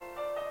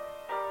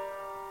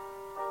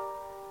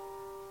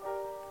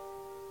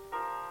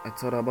I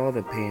thought about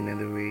the pain and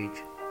the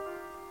rage,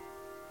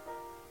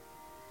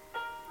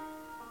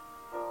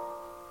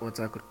 what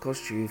I could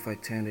cost you if I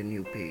turned a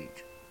new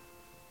page.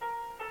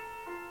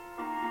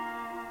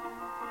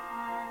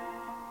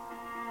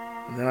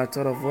 And then I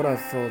thought of what I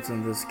felt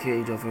in this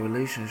cage of a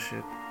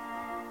relationship,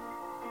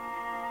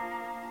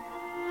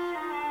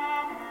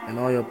 and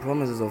all your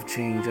promises of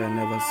change I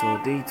never saw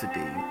day to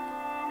day.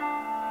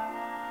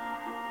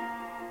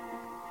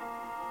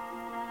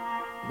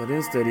 But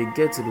instead it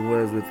gets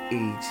worse with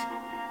age,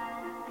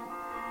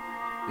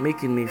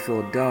 making me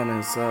feel down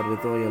and sad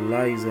with all your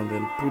lies and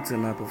then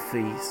putting up a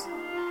face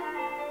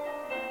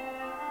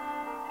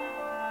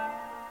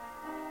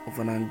of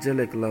an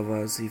angelic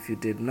lover as if you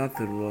did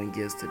nothing wrong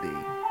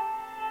yesterday.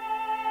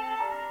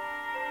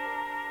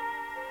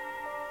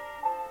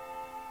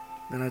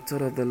 Then I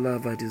thought of the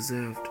love I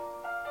deserved,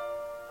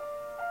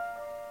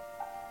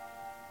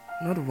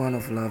 not one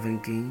of love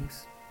and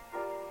games,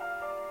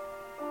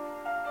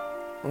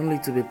 only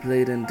to be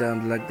played and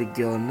damned like the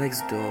girl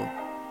next door,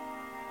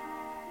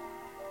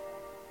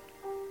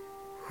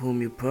 whom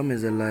you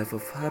promised a life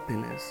of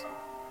happiness.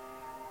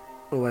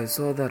 Oh, I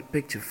saw that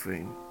picture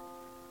frame,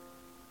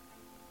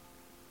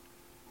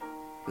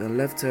 then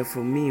left her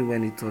for me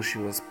when you thought she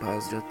was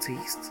past your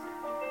taste.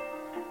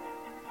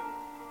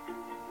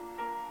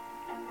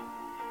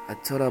 I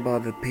thought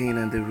about the pain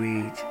and the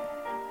rage,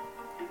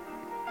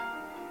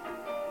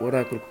 what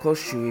I could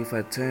cost you if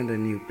I turned a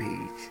new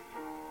page.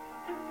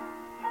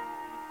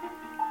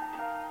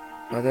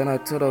 But then I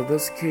thought of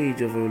this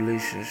cage of a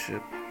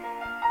relationship,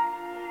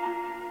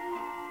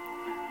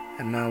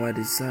 and now I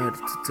decided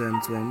to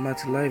turn to a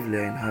much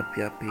livelier and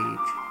happier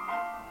page,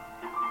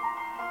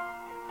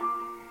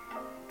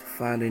 to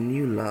find a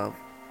new love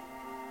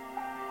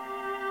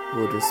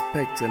who would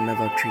respect and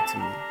never treat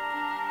me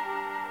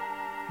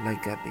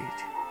like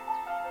garbage.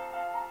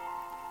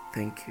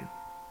 Thank you.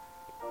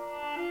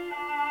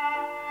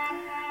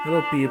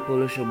 Hello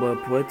people, it's your boy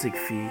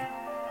Poeticfi.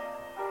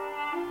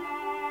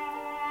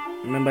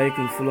 Remember, you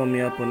can follow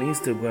me up on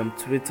Instagram,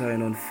 Twitter,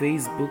 and on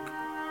Facebook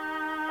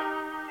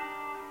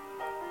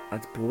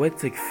at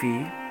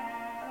Poeticfi.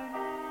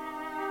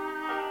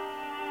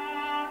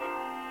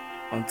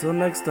 Until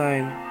next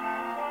time,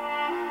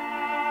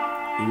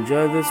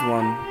 enjoy this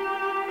one.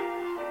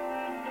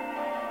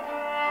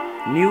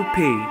 New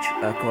page,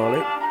 I call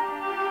it.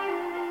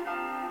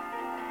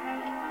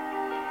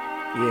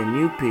 Yeah,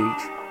 new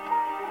page.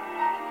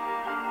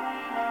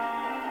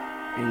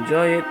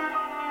 Enjoy it.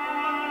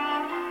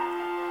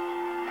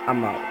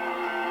 I'm out.